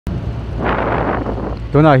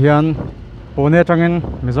tuna hian Pune tangin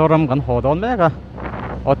Mizoram kan hodon meka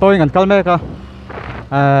auto kan kal meka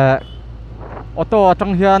auto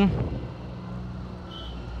atang hian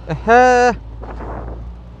he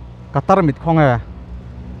katarmit khonge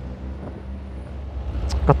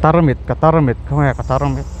katarmit khonge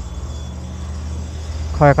katarmit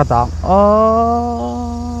khoe kadam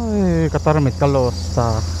oi katarmit kalosta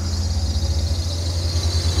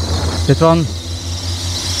chon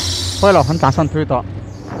poi lo han ta san thui to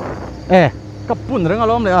kapun reng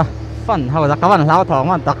alom le a fan ha da kawan lao thong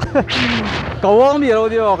man tak kawong mi lo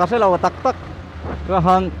dio ka se lo tak tak ra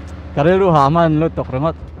han ka re lu ha man lu tok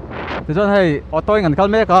rengot chon hei auto ngan kal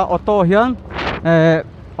me ka auto hian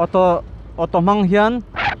auto mang hian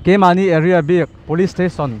ke mani area big police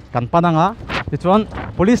station kan pananga chon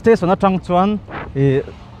police station atang chuan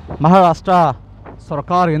Maharashtra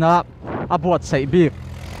sarkarina abuat sei big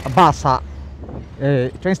basa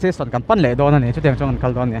train station kan pan le don ani chu teng chong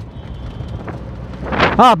kal don ni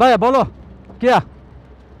bhai bolo क्या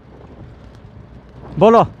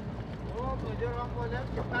बोलो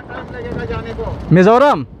कितना time लगेगा जाने को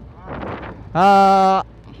मिजोरम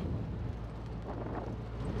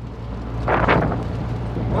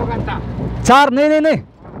 2 घंटा 4 नहीं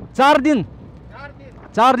 4 दिन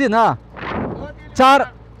 4 दिन हाँ 4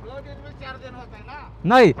 2 दिन में 4 दिन होता है ना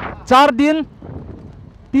नहीं 4 दिन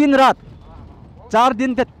 3 रात 4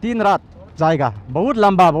 दिन के 3 रात जाएगा बहुत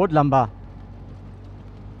लंबा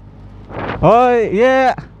ओए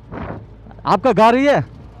ये आपका गाड़ी है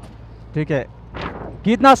ठीक है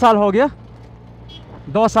कितना साल हो गया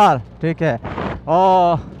 2 साल ठीक है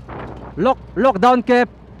और लॉकडाउन के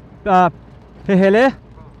पहले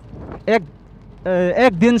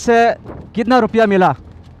एक दिन से कितना रुपया मिला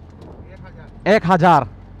 1000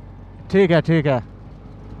 ठीक है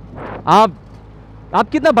आप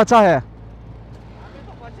कितना बचा है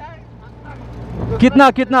कितना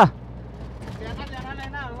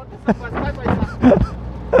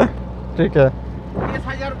ठीक है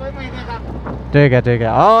 30,000 रुपये महीने का ठीक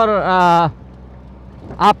है और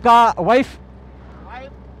आपका वाइफ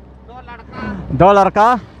 2 लड़का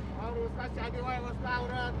और उसका शादी हुआ है उसका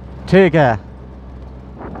औरत ठीक है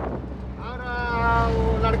और वो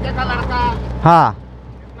लड़के का लड़का हाँ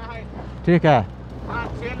कितना है ठीक है 6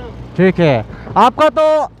 लोग ठीक है आपका तो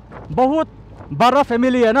बहुत बड़ा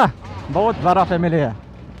फैमिली है ना बहुत बड़ा फैमिली है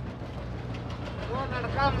 2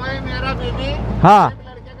 लड़का मैं मेरा बीवी हाँ एक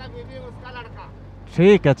लड़के का बीवी उसका लड़का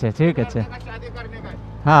ठीक है लड़के का शादी करने का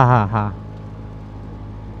हाँ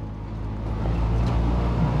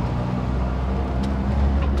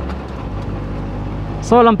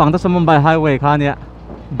so lampang to sa Mumbai highway kha nia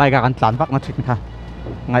bike kan tlan bak na thik kha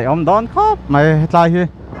ngai om don khop mai tlai hi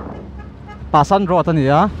pasan road ani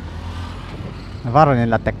ya varon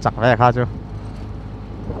la tek chak ve kha chu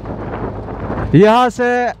यहाँ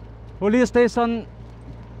से police station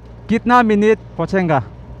कितना minute पहुँचेगा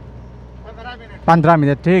 15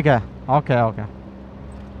 minute ठीक है okay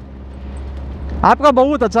आपका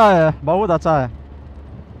बहुत अच्छा है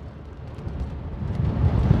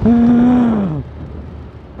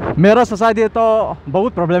मेरा सोसाइटी तो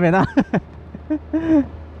बहुत प्रॉब्लम है ना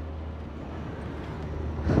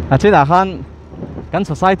अच्छी Khan kan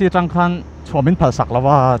society tang khan chomin phal sak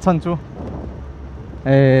lawa chan chu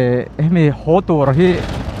mi ho tur hi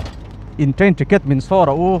in train ticket min so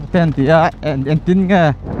ra u ten tia en tin nge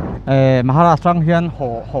Maharashtra hian ho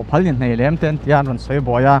phalin nei lem ten tian ron soi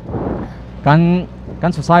boya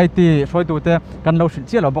kan society soi tu te kan lo shil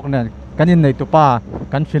chi lo bok ne kan in nei tu pa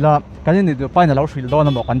kan phila kan in nei tu pa na lo shil do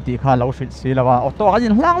na mo kan ti kha lo shil si lawa auto kan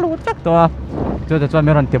in hlang lu tak to chu te chuan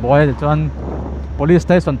meron ti boy chuan police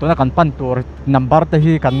station tu na kan pan tur number te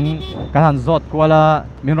hi kan han zot kwala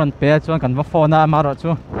meron pe chuan kan va phone na maro chu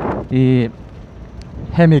I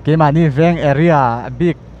hemi ke mani veng area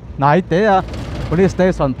big nai te police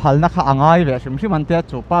station phal na kha angai ve shim an te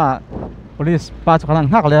chu pa police pa chu kan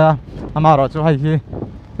hak le amaro chu hai hi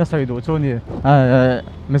ka soi du chu ni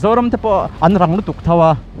Mizoram te po an rang lu tuk thawa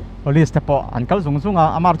police te po an kal zung zunga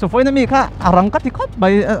amar chu foina mi kha arang ka ti khop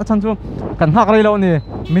bai chan chu kan hak rei lo ni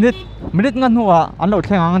minute ngan huwa an lo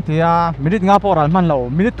thleng ang tia minute nga por an man lo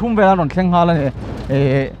minute thum ve ron thleng hala ni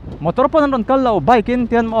motor pon ron kal lo bike in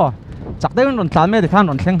tian mo chak de ron tlan me de khan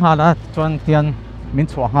ron thleng hala chuan tian min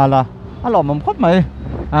chua hala alo mom khop mai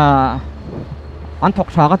an thok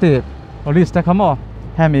tha ka ti police te khamo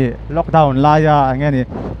hemi lockdown la ya nge ni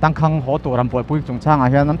tang khang ho tu ram poi pui chung chang a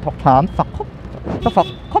hian an thok tha an fak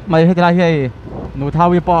khop mai he lai hi nu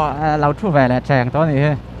thawi po lau thu ve le cheng to ni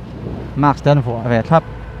he marks ten for ve thap